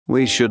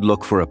We should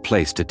look for a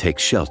place to take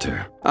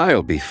shelter.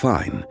 I'll be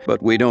fine,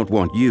 but we don't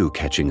want you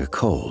catching a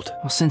cold.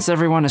 Well, since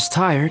everyone is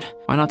tired,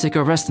 why not take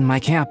a rest in my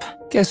camp?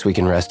 Guess we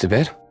can rest a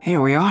bit. Here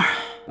we are.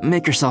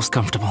 Make yourselves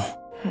comfortable.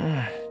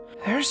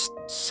 There's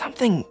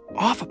something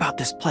off about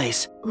this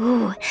place.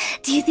 Ooh,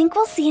 do you think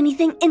we'll see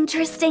anything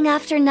interesting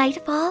after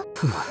nightfall?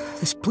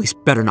 This place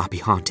better not be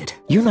haunted.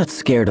 You're not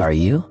scared, are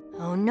you?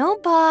 Oh no,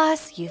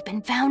 boss. You've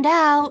been found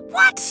out.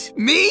 What?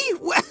 Me?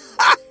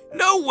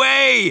 No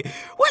way!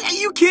 What, are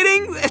you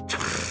kidding?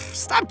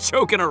 Stop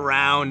joking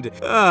around.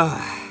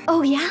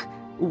 Oh yeah?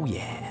 Oh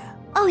yeah.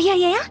 Oh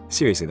yeah?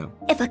 Seriously though.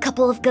 If a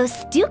couple of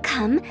ghosts do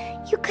come,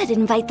 you could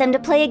invite them to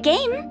play a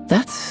game.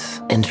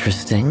 That's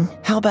interesting.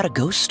 How about a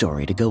ghost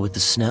story to go with the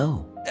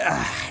snow?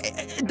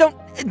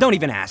 Don't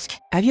even ask.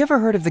 Have you ever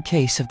heard of the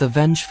case of the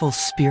vengeful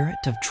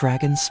spirit of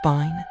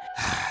Dragonspine?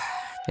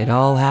 It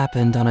all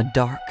happened on a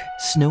dark,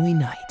 snowy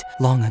night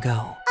long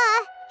ago.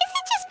 Is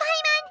it just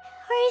Paimon?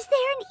 Or is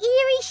there an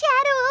eerie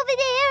shadow over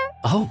there?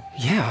 Oh,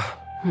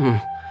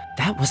 yeah.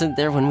 That wasn't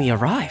there when we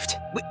arrived.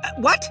 Wait,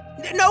 what?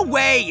 No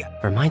way!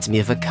 Reminds me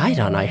of a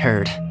Kaidan I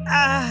heard.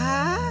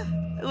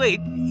 Wait,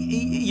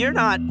 you're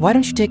not... Why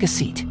don't you take a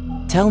seat?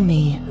 Tell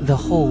me the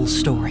whole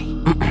story.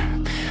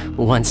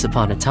 Once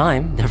upon a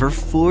time, there were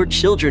 4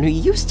 children who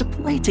used to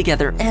play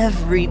together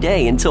every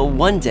day until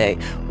one day,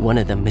 one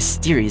of them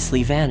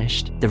mysteriously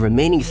vanished. The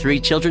remaining 3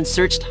 children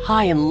searched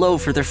high and low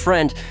for their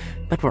friend,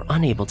 but were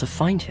unable to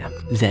find him.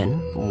 Then,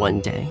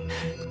 one day,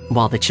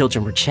 while the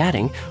children were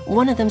chatting,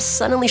 one of them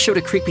suddenly showed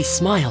a creepy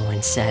smile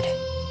and said,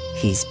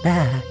 "He's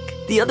back."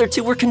 The other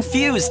 2 were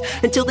confused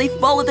until they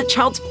followed the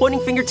child's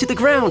pointing finger to the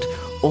ground,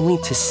 only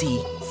to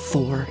see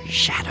 4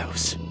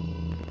 shadows.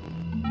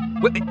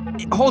 Wait,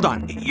 hold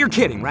on, you're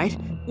kidding, right?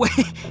 Wait,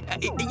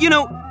 you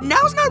know,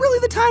 now's not really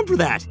the time for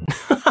that.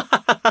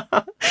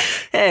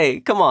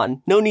 Hey, come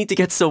on, no need to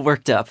get so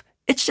worked up.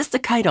 It's just a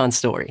Kaidan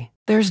story.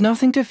 There's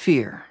nothing to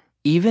fear.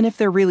 Even if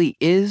there really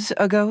is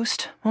a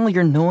ghost, all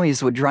your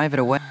noise would drive it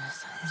away.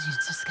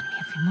 It's just gonna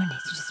be a few more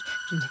days. It's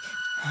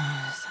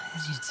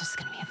just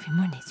gonna be a few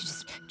more days.